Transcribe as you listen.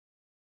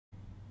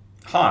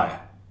Hi,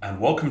 and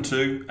welcome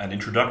to an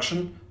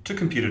introduction to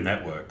computer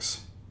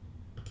networks.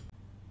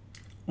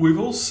 We've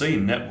all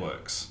seen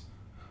networks.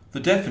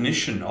 The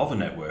definition of a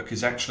network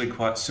is actually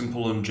quite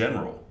simple and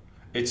general.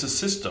 It's a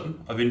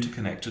system of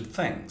interconnected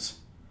things.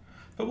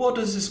 But what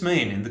does this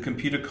mean in the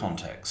computer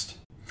context?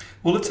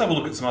 Well, let's have a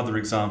look at some other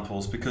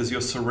examples because you're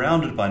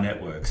surrounded by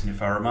networks, and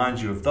if I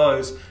remind you of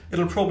those,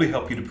 it'll probably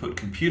help you to put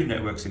computer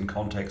networks in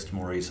context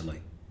more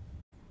easily.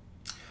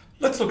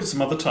 Let's look at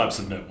some other types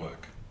of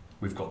network.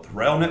 We've got the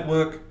rail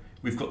network,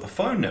 we've got the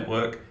phone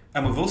network,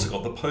 and we've also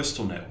got the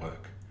postal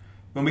network.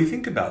 When we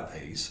think about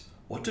these,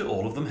 what do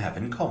all of them have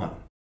in common?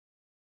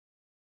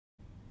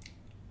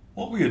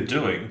 What we are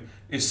doing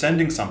is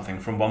sending something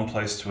from one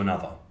place to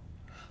another.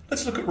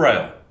 Let's look at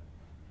rail.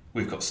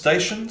 We've got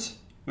stations,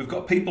 we've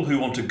got people who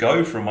want to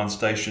go from one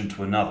station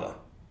to another.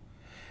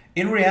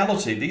 In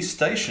reality, these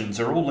stations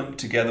are all linked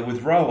together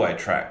with railway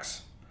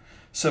tracks.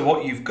 So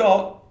what you've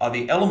got are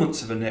the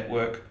elements of a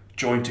network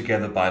joined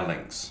together by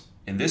links.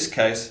 In this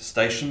case,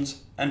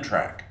 stations and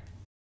track.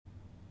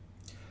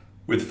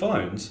 With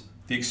phones,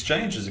 the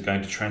exchanges are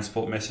going to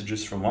transport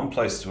messages from one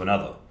place to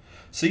another.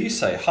 So you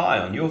say hi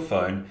on your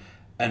phone,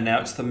 and now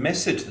it's the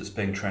message that's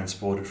being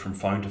transported from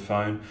phone to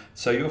phone,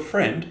 so your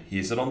friend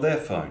hears it on their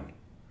phone.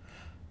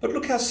 But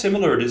look how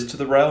similar it is to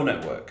the rail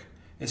network.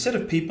 Instead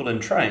of people in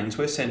trains,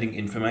 we're sending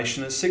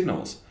information as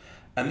signals.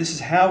 And this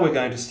is how we're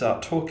going to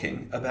start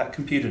talking about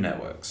computer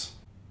networks.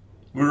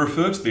 We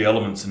refer to the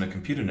elements in a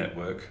computer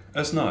network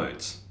as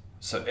nodes.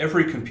 So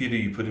every computer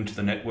you put into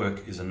the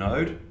network is a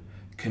node.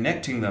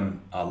 Connecting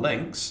them are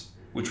links,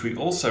 which we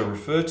also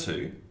refer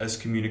to as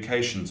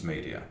communications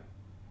media.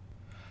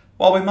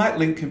 While we might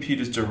link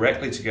computers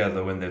directly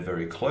together when they're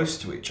very close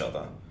to each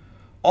other,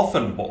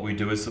 often what we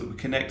do is that we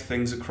connect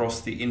things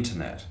across the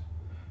internet.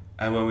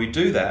 And when we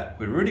do that,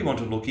 we really want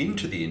to look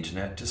into the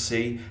internet to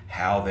see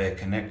how they're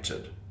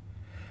connected.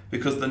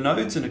 Because the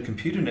nodes in a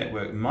computer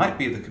network might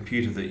be the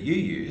computer that you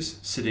use,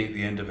 sitting at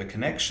the end of a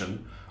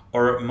connection,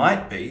 or it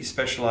might be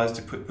specialized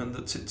equipment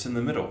that sits in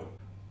the middle.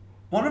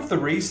 One of the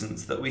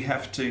reasons that we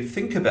have to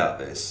think about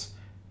this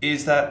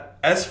is that,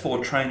 as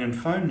for train and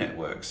phone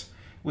networks,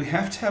 we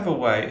have to have a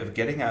way of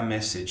getting our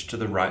message to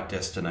the right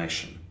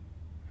destination.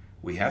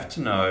 We have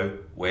to know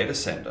where to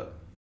send it.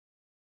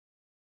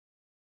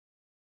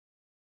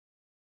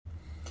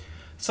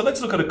 So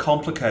let's look at a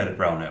complicated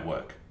rail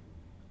network.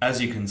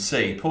 As you can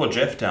see, poor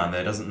Jeff down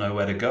there doesn't know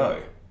where to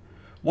go.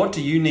 What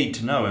do you need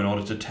to know in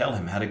order to tell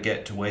him how to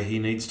get to where he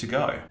needs to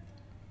go?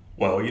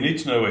 Well, you need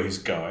to know where he's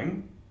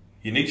going,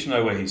 you need to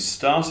know where he's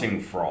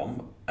starting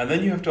from, and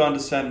then you have to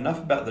understand enough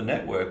about the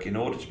network in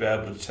order to be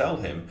able to tell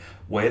him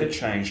where to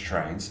change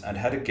trains and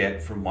how to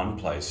get from one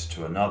place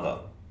to another.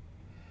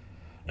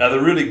 Now, the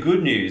really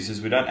good news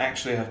is we don't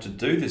actually have to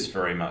do this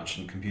very much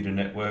in computer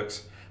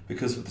networks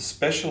because of the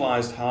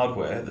specialized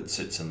hardware that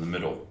sits in the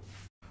middle.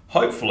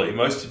 Hopefully,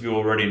 most of you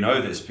already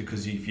know this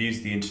because you've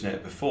used the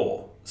internet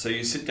before. So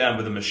you sit down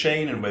with a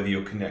machine, and whether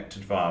you're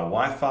connected via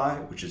Wi-Fi,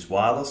 which is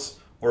wireless,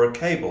 or a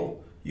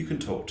cable, you can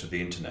talk to the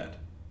internet.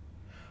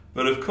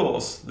 But of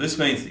course, this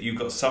means that you've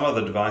got some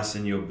other device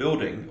in your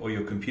building, or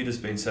your computer's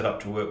been set up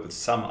to work with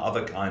some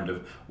other kind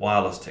of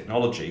wireless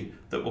technology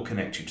that will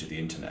connect you to the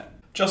internet.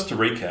 Just to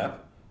recap,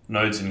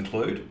 nodes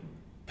include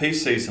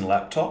PCs and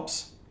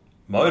laptops,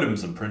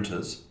 modems and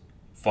printers,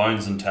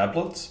 phones and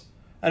tablets,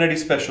 and any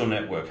special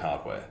network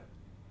hardware.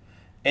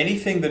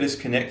 Anything that is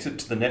connected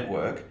to the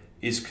network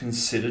is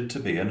considered to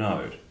be a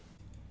node.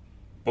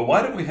 But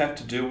why don't we have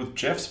to deal with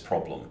Jeff's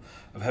problem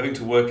of having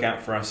to work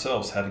out for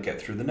ourselves how to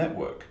get through the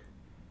network?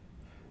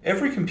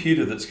 Every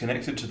computer that's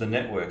connected to the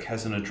network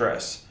has an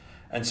address,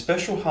 and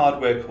special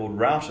hardware called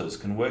routers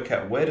can work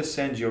out where to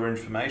send your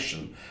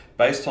information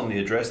based on the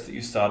address that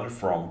you started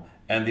from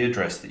and the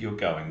address that you're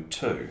going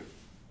to.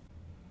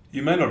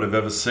 You may not have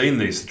ever seen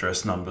these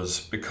address numbers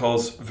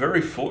because,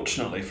 very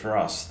fortunately for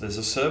us, there's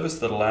a service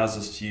that allows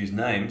us to use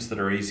names that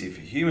are easy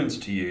for humans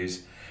to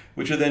use,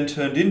 which are then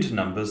turned into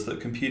numbers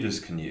that computers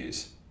can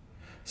use.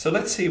 So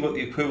let's see what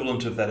the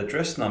equivalent of that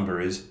address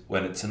number is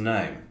when it's a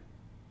name.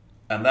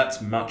 And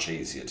that's much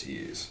easier to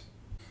use.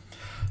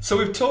 So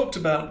we've talked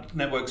about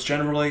networks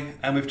generally,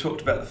 and we've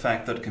talked about the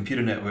fact that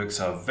computer networks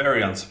are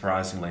very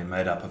unsurprisingly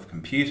made up of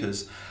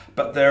computers,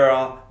 but there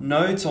are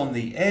nodes on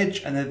the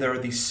edge, and then there are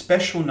these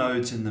special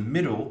nodes in the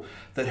middle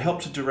that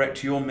help to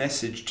direct your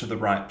message to the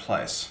right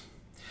place.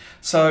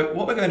 So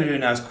what we're going to do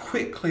now is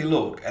quickly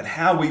look at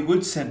how we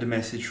would send a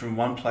message from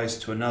one place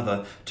to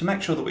another to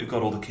make sure that we've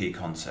got all the key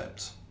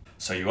concepts.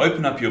 So you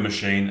open up your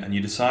machine and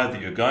you decide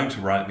that you're going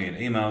to write me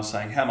an email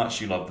saying how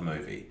much you love the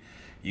movie.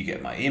 You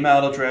get my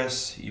email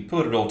address, you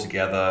put it all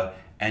together,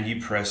 and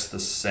you press the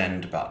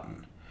send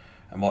button.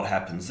 And what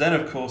happens then,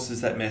 of course,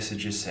 is that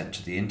message is sent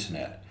to the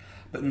internet.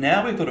 But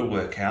now we've got to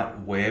work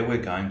out where we're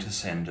going to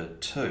send it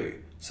to.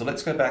 So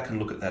let's go back and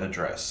look at that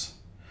address.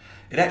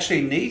 It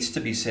actually needs to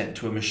be sent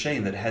to a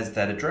machine that has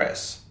that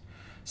address.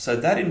 So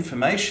that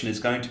information is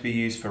going to be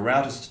used for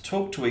routers to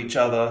talk to each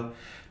other,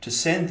 to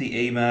send the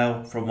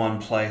email from one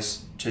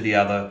place to the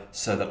other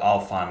so that I'll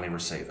finally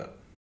receive it.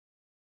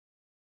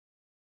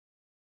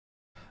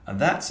 And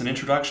that's an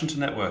introduction to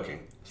networking.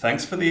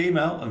 Thanks for the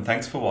email and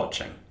thanks for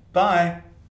watching. Bye!